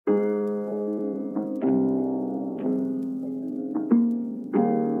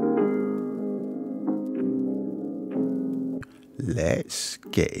let's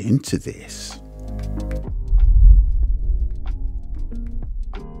get into this.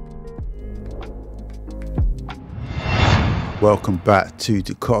 Welcome back to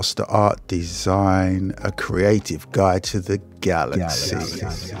DaCosta Art Design, a creative guide to the galaxy.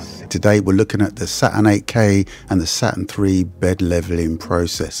 Today we're looking at the Saturn 8K and the Saturn 3 bed leveling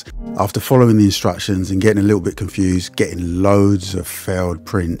process. After following the instructions and getting a little bit confused, getting loads of failed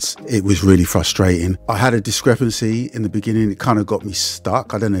prints, it was really frustrating. I had a discrepancy in the beginning. It kind of got me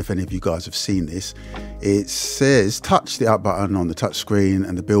stuck. I don't know if any of you guys have seen this. It says touch the up button on the touch screen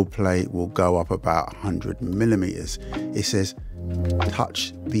and the build plate will go up about 100 millimeters. It says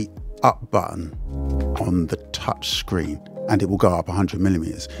touch the up button on the touch screen and it will go up 100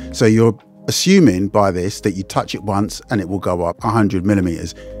 millimeters. So you're assuming by this that you touch it once and it will go up 100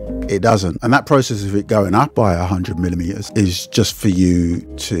 millimeters. It doesn't. And that process of it going up by 100 millimeters is just for you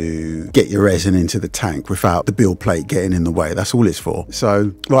to get your resin into the tank without the build plate getting in the way. That's all it's for.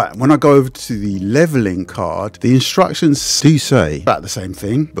 So, right, when I go over to the leveling card, the instructions do say about the same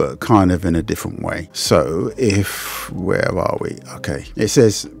thing, but kind of in a different way. So where are we? Okay. It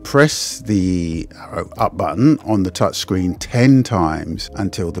says press the arrow up button on the touch screen 10 times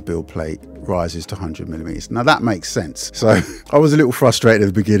until the build plate rises to 100 millimeters. Now that makes sense. So I was a little frustrated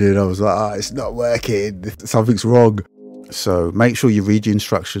at the beginning. I was like, it's not working, something's wrong. So make sure you read your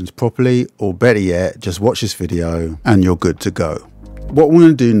instructions properly, or better yet, just watch this video and you're good to go. What we're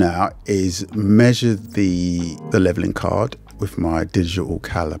going to do now is measure the leveling card with my digital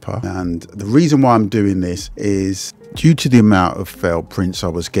caliper. And the reason why I'm doing this is due to the amount of failed prints I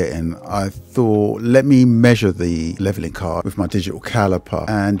was getting, I thought, let me measure the leveling card with my digital caliper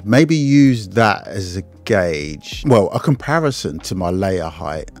and maybe use that as a gauge, well, a comparison to my layer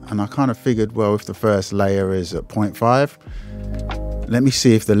height. And I kind of figured, well, if the first layer is at 0.5, let me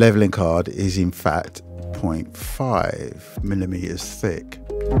see if the leveling card is in fact 0.5 millimeters thick.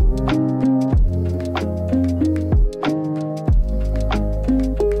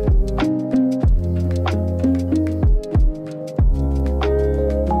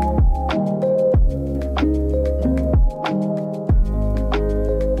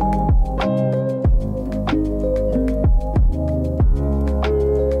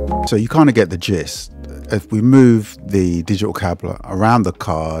 So you kind of get the gist. If we move the digital caliper around the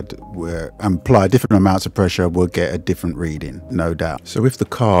card and apply different amounts of pressure, we'll get a different reading, no doubt. So if the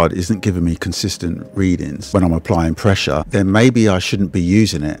card isn't giving me consistent readings when I'm applying pressure, then maybe I shouldn't be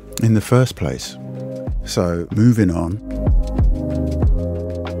using it in the first place. So moving on.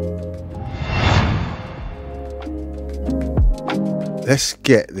 Let's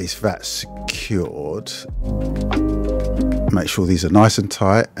get this vat secured. Make sure these are nice and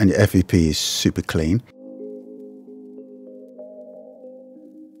tight and your FEP is super clean.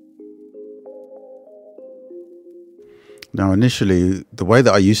 Now initially, the way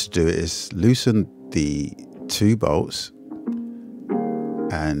that I used to do it is loosen the 2 bolts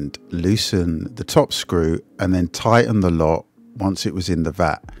and loosen the top screw and then tighten the lot once it was in the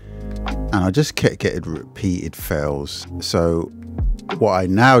vat. And I just kept getting repeated fails. So what I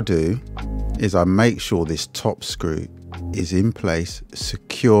now do is I make sure this top screw is in place,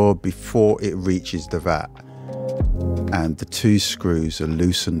 secure before it reaches the vat, and the 2 screws are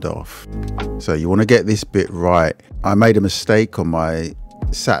loosened off. So you want to get this bit right. I made a mistake on my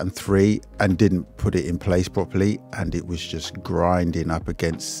Saturn 3 and didn't put it in place properly, and it was just grinding up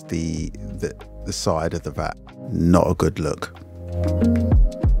against the side of the vat. Not a good look.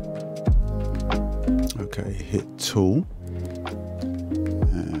 Okay, hit tool,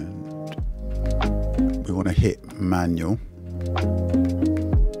 and we want to hit manual,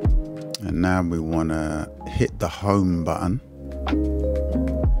 and now we want to hit the home button,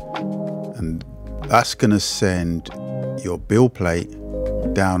 and that's going to send your build plate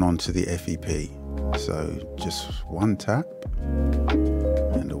down onto the FEP. So just one tap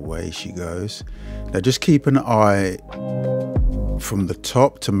and away she goes. Now just keep an eye from the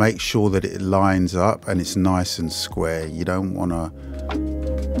top to make sure that it lines up and it's nice and square. You don't want a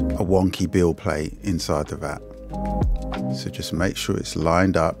wonky build plate inside the vat. So just make sure it's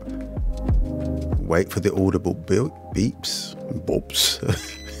lined up. Wait for the audible beeps, bobs.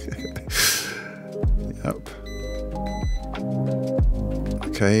 Yep.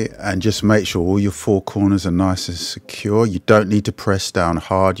 Okay, and just make sure all your 4 corners are nice and secure. You don't need to press down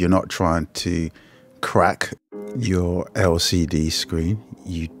hard. You're not trying to crack your LCD screen.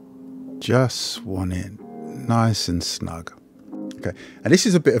 You just want it nice and snug. Okay, and this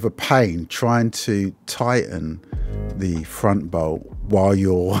is a bit of a pain trying to tighten the front bolt while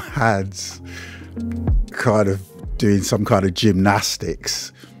your hands kind of doing some kind of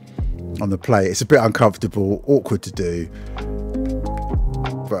gymnastics on the plate. It's a bit uncomfortable, awkward to do,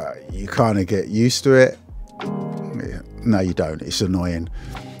 kind of get used to it. Yeah. No, you don't. It's annoying.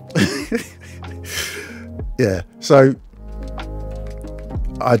 Yeah, so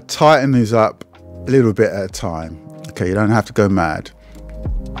I tighten these up a little bit at a time. Okay, you don't have to go mad.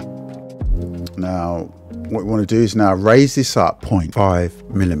 Now, what we want to do is now raise this up 0.5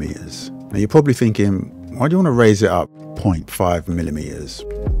 millimeters. Now, you're probably thinking, why do you want to raise it up 0.5 millimeters?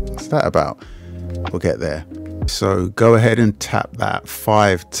 What's that about? We'll get there. So go ahead and tap that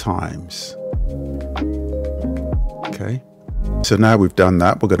 5 times. Okay, so now we've done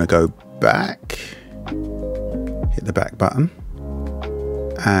that, we're going to go back, hit the back button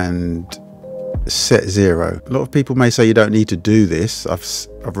and set 0. A lot of people may say you don't need to do this. I've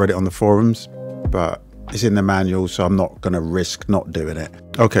read it on the forums, but it's in the manual, so I'm not going to risk not doing it.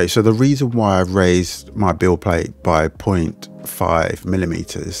 Okay, so the reason why I raised my build plate by 0.5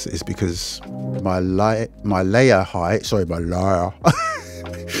 millimeters is because my layer height, sorry, my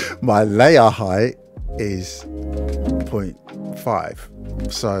layer height is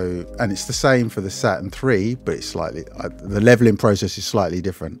 0.5. So, and it's the same for the Saturn 3, but it's slightly, the leveling process is slightly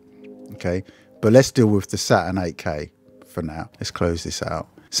different. Okay, but let's deal with the Saturn 8K for now. Let's close this out.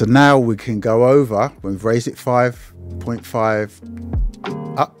 So now we can go over, we've raised it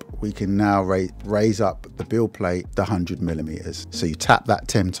 5.5 up, we can now raise up the build plate to 100 millimeters. So you tap that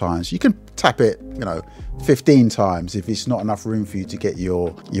 10 times. You can tap it, 15 times if it's not enough room for you to get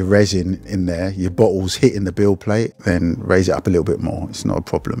your resin in there, your bottles hitting the build plate, then raise it up a little bit more. It's not a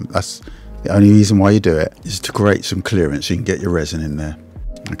problem. That's the only reason why you do it, is to create some clearance so you can get your resin in there.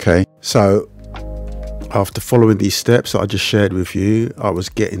 Okay, so after following these steps that I just shared with you, I was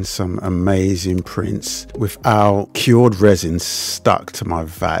getting some amazing prints without cured resin stuck to my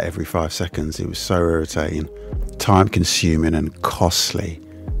vat every 5 seconds. It was so irritating, time consuming and costly.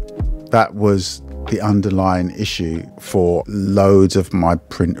 That was the underlying issue for loads of my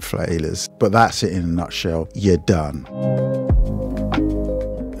print flailers. But that's it in a nutshell. You're done.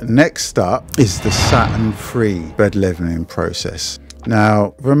 Next up is the Saturn 3 bed leveling process.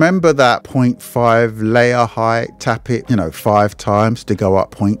 Now, remember that 0.5 layer height, tap it, 5 times to go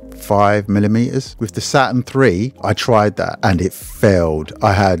up 0.5 millimeters? With the Saturn 3, I tried that and it failed.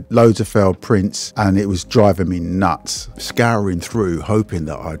 I had loads of failed prints and it was driving me nuts, scouring through, hoping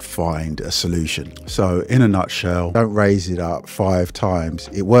that I'd find a solution. So in a nutshell, don't raise it up 5 times.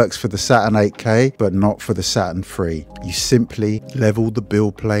 It works for the Saturn 8K, but not for the Saturn 3. You simply level the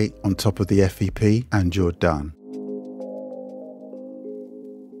build plate on top of the FEP and you're done.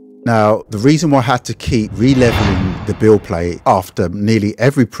 Now, the reason why I had to keep re-leveling the build plate after nearly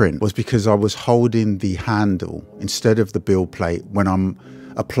every print was because I was holding the handle instead of the build plate when I'm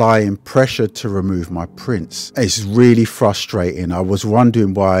applying pressure to remove my prints. It's really frustrating. I was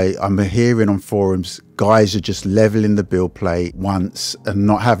wondering why I'm hearing on forums guys are just leveling the build plate once and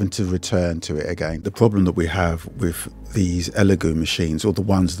not having to return to it again. The problem that we have with these Elegoo machines, or the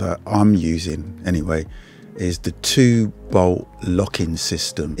ones that I'm using anyway, is the 2-bolt locking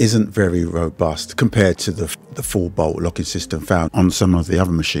system isn't very robust compared to the full bolt locking system found on some of the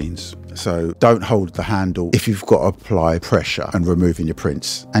other machines. So don't hold the handle if you've got to apply pressure and removing your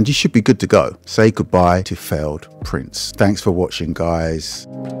prints, and you should be good to go. Say goodbye to failed prints. Thanks for watching, guys.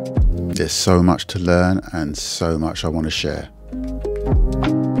 There's so much to learn and so much I want to share.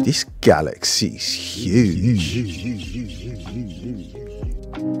 This galaxy is huge.